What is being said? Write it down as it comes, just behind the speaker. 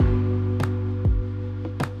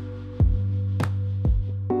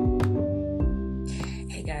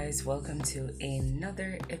guys, welcome to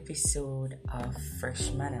another episode of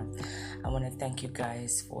Fresh Manna. I want to thank you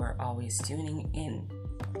guys for always tuning in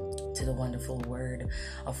to the wonderful word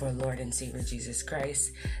of our Lord and Savior Jesus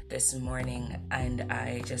Christ this morning. And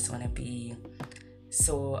I just want to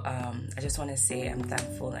say I'm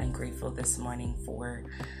thankful and grateful this morning for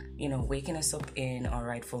waking us up in our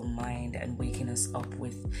rightful mind and waking us up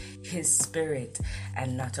with His Spirit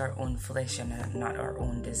and not our own flesh and not our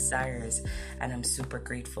own desires. And I'm super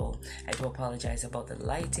grateful. I do apologize about the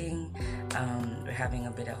lighting. We're having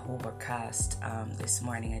a bit of overcast this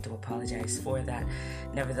morning. I do apologize for that.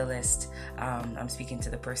 Nevertheless, I'm speaking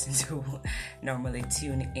to the persons who normally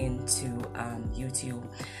tune into YouTube.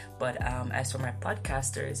 But as for my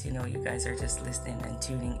podcasters, you guys are just listening and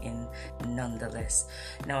tuning in nonetheless.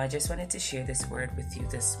 Now, I just wanted to share this word with you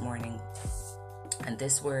this morning. And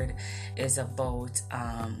this word is about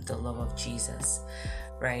the love of Jesus,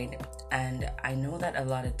 right? And I know that a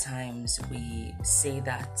lot of times we say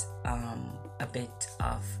that a bit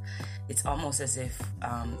of, it's almost as if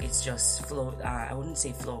it's just flow. I wouldn't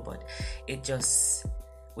say flow, but we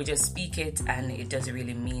just speak it and it doesn't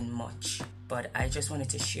really mean much. But I just wanted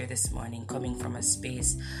to share this morning, coming from a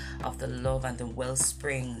space of the love and the well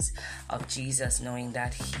springs of Jesus, knowing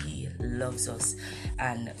that He loves us.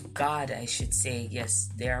 And God, I should say, yes,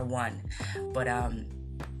 they are one. But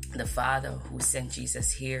the Father who sent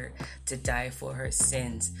Jesus here to die for her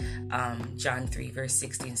sins, John 3 verse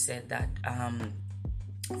 16 said that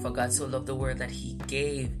for God so loved the world that He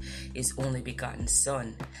gave His only begotten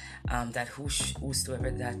Son, that whosoever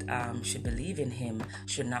that should believe in Him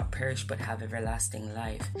should not perish but have everlasting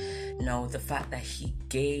life. Now, the fact that He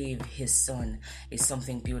gave His Son is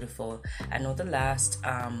something beautiful. I know the last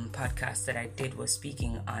podcast that I did was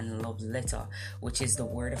speaking on love letter, which is the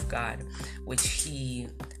Word of God, which He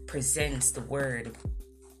presents the Word.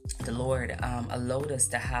 The Lord allowed us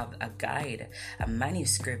to have a guide, a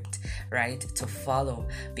manuscript, right, to follow,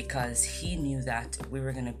 because He knew that we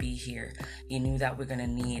were going to be here. He knew that we're going to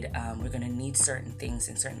need certain things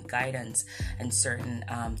and certain guidance and certain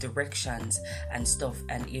directions and stuff.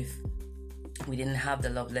 And if we didn't have the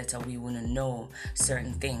love letter, we wouldn't know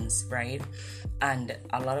certain things, right? And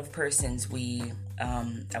a lot of persons, I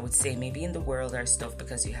would say maybe in the world or stuff,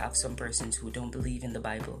 because you have some persons who don't believe in the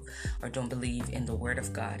Bible or don't believe in the Word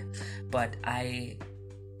of God. But I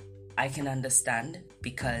can understand,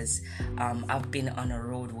 because I've been on a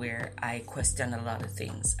road where I question a lot of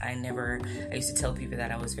things. I used to tell people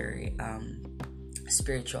that I was very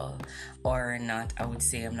spiritual or not. I would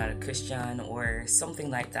say I'm not a Christian or something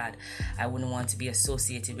like that. I wouldn't want to be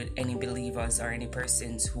associated with any believers or any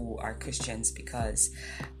persons who are Christians, because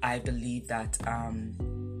I believe that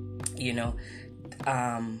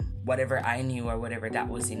whatever I knew or whatever, that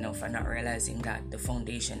was enough, and not realizing that the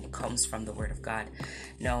foundation comes from the Word of God.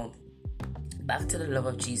 Now, back to the love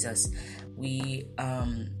of Jesus. I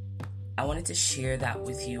wanted to share that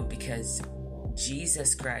with you because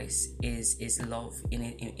Jesus Christ is love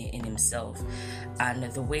in Himself, and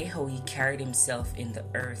the way how He carried Himself in the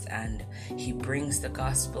earth, and He brings the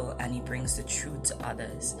gospel and He brings the truth to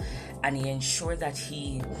others, and He ensured that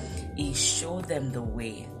He showed them the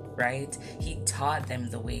way, right? He taught them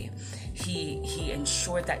the way. He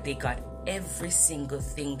ensured that they got every single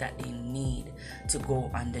thing that they need to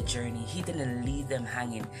go on the journey. He didn't leave them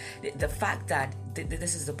hanging. The fact that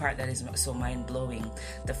this is the part that is so mind-blowing,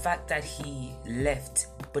 the fact that He left,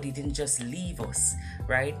 but He didn't just leave us,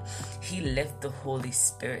 right? He left the Holy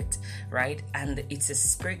Spirit, right? And it's a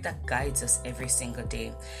Spirit that guides us every single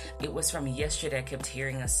day. It was from yesterday I kept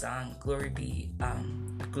hearing a song, glory be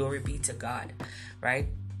to God, right?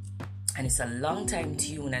 And it's a long time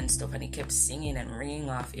tune and stuff, and it kept singing and ringing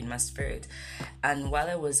off in my spirit. And while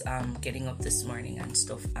I was getting up this morning and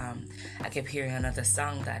stuff, I kept hearing another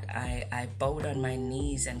song that I bowed on my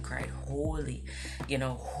knees and cried, holy,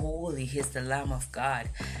 holy is the Lamb of God.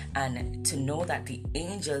 And to know that the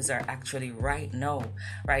angels are actually right now,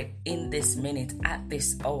 right in this minute, at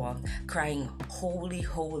this hour, crying, holy,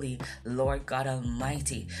 holy, Lord God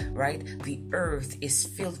Almighty, right? The earth is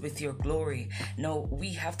filled with your glory. Now,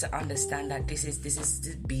 we have to understand that this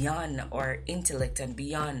is beyond our intellect and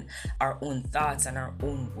beyond our own thoughts and our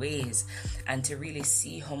own ways, and to really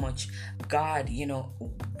see how much God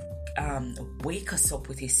wake us up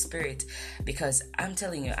with His Spirit. Because I'm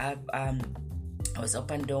telling you, I was up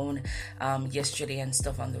and down yesterday and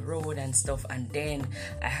stuff on the road and stuff, and then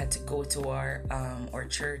I had to go to our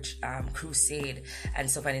church crusade and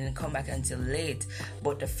stuff. I didn't come back until late,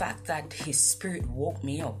 but the fact that His Spirit woke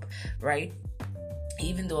me up, right?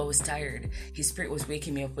 even though I was tired, his spirit was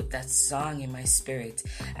waking me up with that song in my spirit,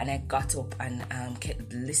 and I got up and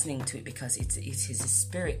kept listening to it, because it's his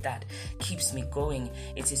spirit that keeps me going.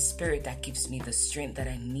 It's his spirit that gives me the strength that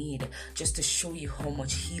I need, just to show you how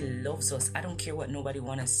much he loves us. I don't care what nobody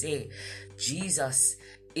want to say. Jesus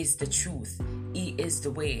is the truth. He is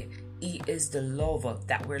the way. He is the love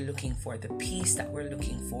that we're looking for, the peace that we're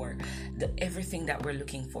looking for, the everything that we're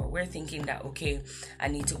looking for. We're thinking that, okay, I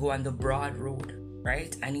need to go on the broad road,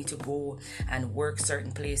 right? I need to go and work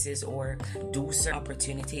certain places or do certain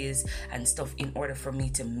opportunities and stuff in order for me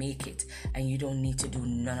to make it. And you don't need to do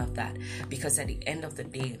none of that, because at the end of the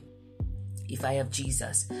day, if I have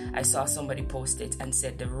Jesus, I saw somebody post it and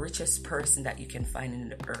said the richest person that you can find in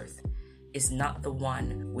the earth is not the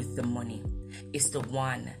one with the money. It's the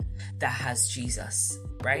one that has Jesus,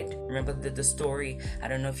 right? Remember the story, I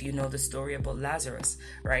don't know if you know the story about Lazarus,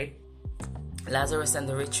 right? Lazarus and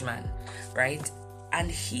the rich man, right? And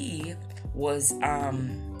he was,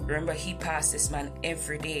 remember, he passed this man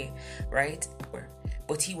every day, right?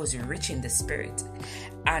 But he was rich in the spirit.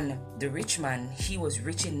 And the rich man, he was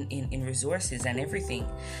rich in resources and everything.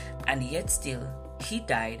 And yet still, he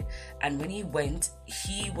died. And when he went,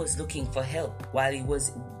 he was looking for help while he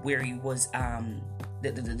was where he was in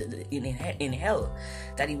hell.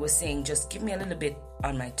 That he was saying, just give me a little bit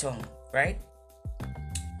on my tongue, right?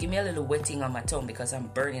 Give me a little wetting on my tongue, because I'm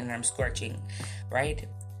burning and I'm scorching, right?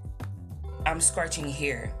 I'm scorching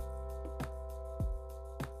here,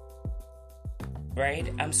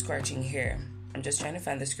 right? I'm scorching here. I'm just trying to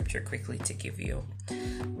find the scripture quickly to give you.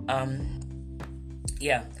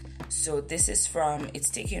 Yeah. So this is it's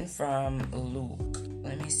taken from Luke.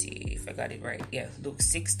 Let me see if I got it right. Yeah, Luke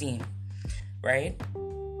 16, right?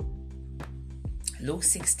 Luke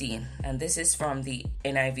 16, and this is from the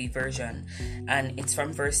NIV version, and it's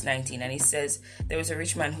from verse 19, and it says, there was a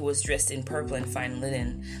rich man who was dressed in purple and fine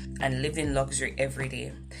linen and lived in luxury every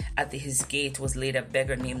day. At his gate was laid a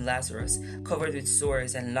beggar named Lazarus, covered with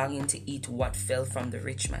sores and longing to eat what fell from the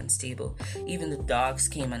rich man's table. Even the dogs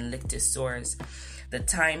came and licked his sores. The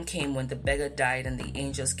time came when the beggar died, and the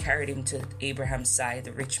angels carried him to Abraham's side.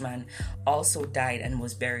 The rich man also died and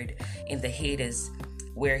was buried in the Hades,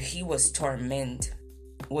 where he was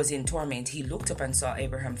in torment. He looked up and saw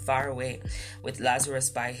Abraham far away with Lazarus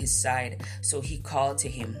by his side. So he called to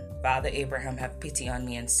him, Father Abraham, have pity on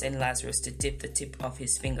me and send Lazarus to dip the tip of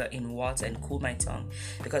his finger in water and cool my tongue,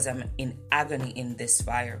 because I'm in agony in this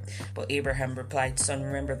fire. But Abraham replied, Son,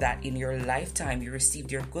 remember that in your lifetime you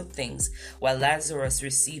received your good things, while Lazarus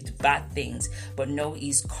received bad things, but now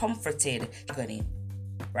he's comforted in agony.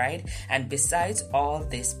 Right? And besides all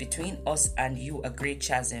this, between us and you a great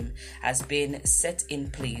chasm has been set in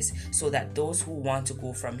place, so that those who want to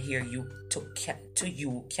go from here to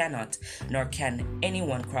you cannot, nor can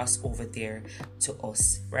anyone cross over there to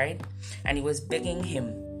us. Right? And he was begging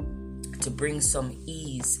him to bring some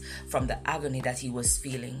ease from the agony that he was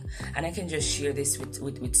feeling. And I can just share this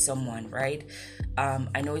with someone, right?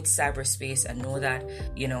 I know it's cyberspace. I know that,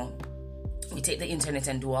 we take the internet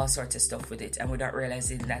and do all sorts of stuff with it, and without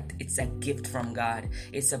realizing that it's a gift from God.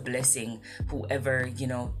 It's a blessing. Whoever,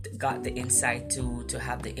 got the insight to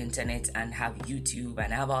have the internet and have YouTube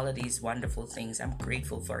and have all of these wonderful things, I'm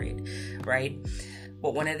grateful for it, right?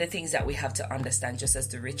 But one of the things that we have to understand, just as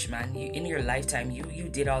the rich man, in your lifetime, you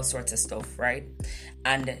did all sorts of stuff, right?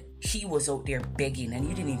 And he was out there begging, and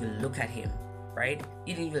you didn't even look at him. Right?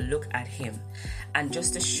 You didn't even look at him. And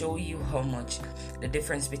just to show you how much the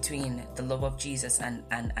difference between the love of Jesus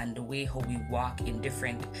and the way how we walk in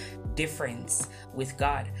difference with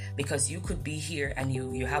God, because you could be here and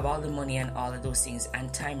you have all the money and all of those things,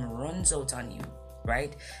 and time runs out on you,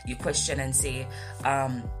 right? You question and say,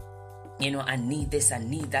 I need this, I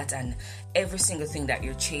need that, and every single thing that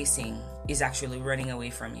you're chasing is actually running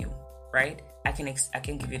away from you, right? I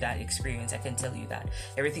can give you that experience. I can tell you that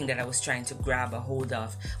everything that I was trying to grab a hold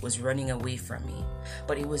of was running away from me.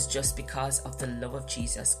 But it was just because of the love of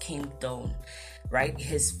Jesus came down, right?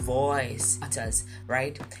 His voice utters,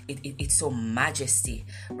 right? It's so majesty,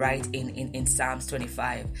 right? In Psalms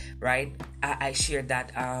 25, right? I shared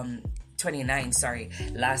that 29,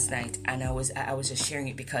 last night, and I was just sharing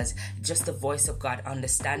it because just the voice of God,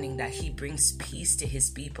 understanding that he brings peace to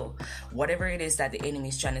his people. Whatever it is that the enemy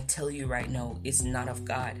is trying to tell you right now is not of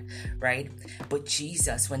God, right? But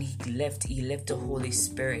Jesus, when he left the Holy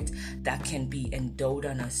Spirit that can be endowed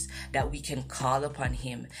on us, that we can call upon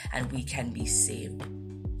him and we can be saved.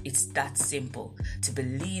 It's that simple, to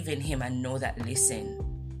believe in him and know that,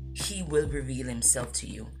 listen, He will reveal himself to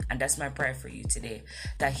you. And that's my prayer for you today,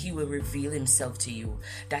 that he will reveal himself to you,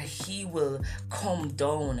 that he will come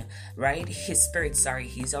down, right? His spirit,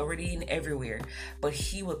 he's already in everywhere, but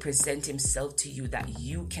he will present himself to you, that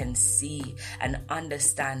you can see and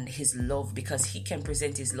understand his love, because he can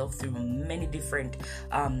present his love through many different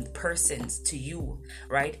persons to you,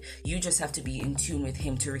 right? You just have to be in tune with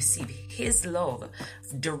him to receive his love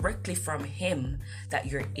directly from him, that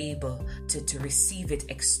you're able to receive it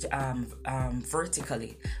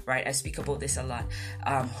vertically, right? I speak about this a lot.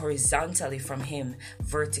 Horizontally from him,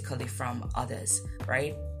 vertically from others,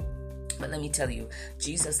 right? But let me tell you,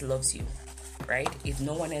 Jesus loves you, right? If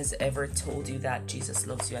no one has ever told you that Jesus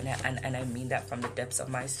loves you, and I mean that from the depths of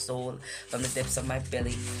my soul, from the depths of my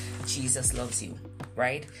belly, Jesus loves you,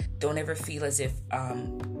 right? Don't ever feel as if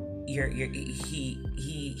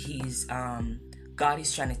he's God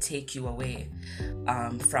is trying to take you away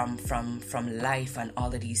from life and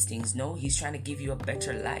all of these things. No, he's trying to give you a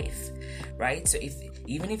better life, right? So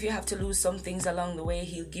even if you have to lose some things along the way,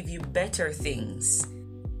 he'll give you better things,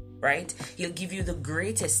 right? He'll give you the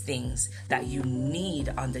greatest things that you need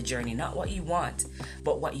on the journey, not what you want,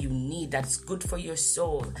 but what you need, that's good for your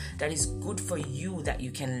soul, that is good for you, that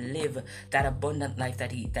you can live that abundant life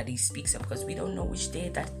that he speaks of, because we don't know which day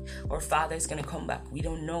that our Father is going to come back. We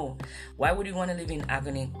don't know. Why would we want to live in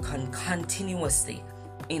agony continuously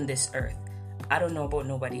in this earth? I don't know about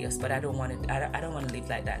nobody else, but I don't want to live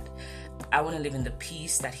like that. I want to live in the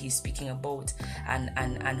peace that he's speaking about, and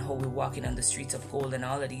how we're walking on the streets of gold and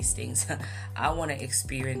all of these things. I want to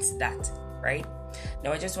experience that, right?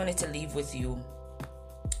 Now I just wanted to leave with you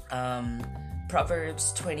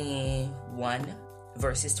Proverbs 21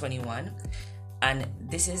 verses 21, and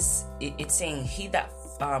this is it's saying, he that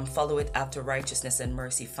followeth after righteousness and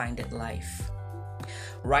mercy findeth life.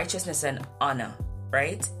 Righteousness and honor,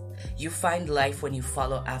 right? You find life when you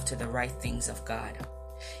follow after the right things of God.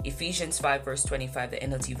 Ephesians 5 verse 25, the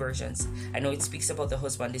NLT versions. I know it speaks about the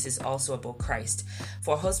husband. This is also about Christ.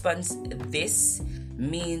 For husbands, this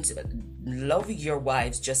means love your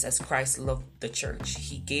wives just as Christ loved the church.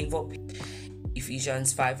 He gave up,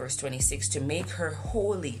 Ephesians 5 verse 26, to make her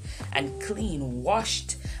holy and clean,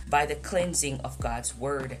 washed by the cleansing of God's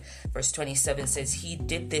word. Verse 27 says he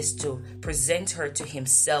did this to present her to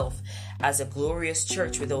himself as a glorious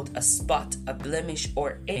church without a spot, a blemish,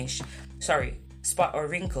 or spot or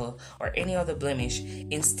wrinkle or any other blemish.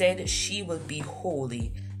 Instead, she will be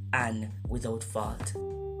holy and without fault.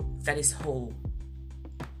 That is how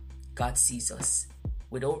God sees us,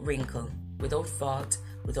 without wrinkle, without fault,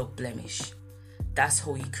 without blemish. That's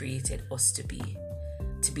how he created us to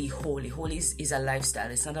be holy. Holy is a lifestyle.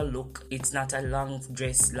 It's not a look. It's not a long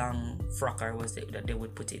dress, long frock, or was it that they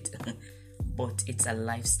would put it. But it's a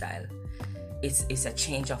lifestyle. It's a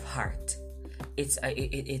change of heart. It's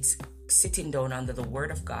sitting down under the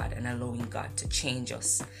word of God and allowing God to change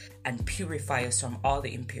us and purify us from all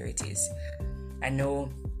the impurities. I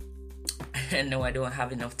know I don't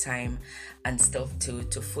have enough time and stuff to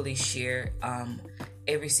fully share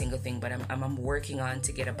every single thing, but I'm working on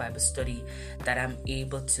to get a Bible study that I'm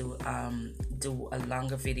able to do a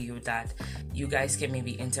longer video that you guys can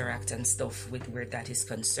maybe interact and stuff with where that is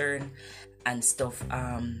concerned and stuff,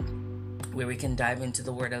 where we can dive into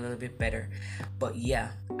the word a little bit better. But yeah,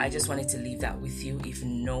 I just wanted to leave that with you. If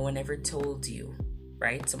no one ever told you,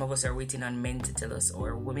 right? Some of us are waiting on men to tell us,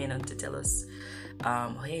 or women to tell us,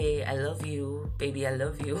 hey, I love you, baby, I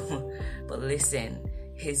love you. But listen,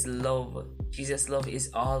 his love, Jesus' love, is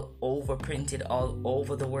all over, printed all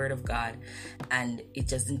over the word of God, and it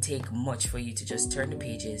doesn't take much for you to just turn the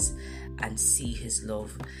pages and see his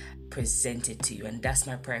love presented to you. And that's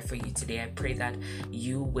my prayer for you today. I pray that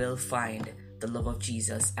you will find the love of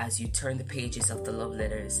Jesus as you turn the pages of the love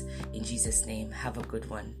letters. In Jesus' name, have a good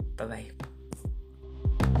one. Bye-bye.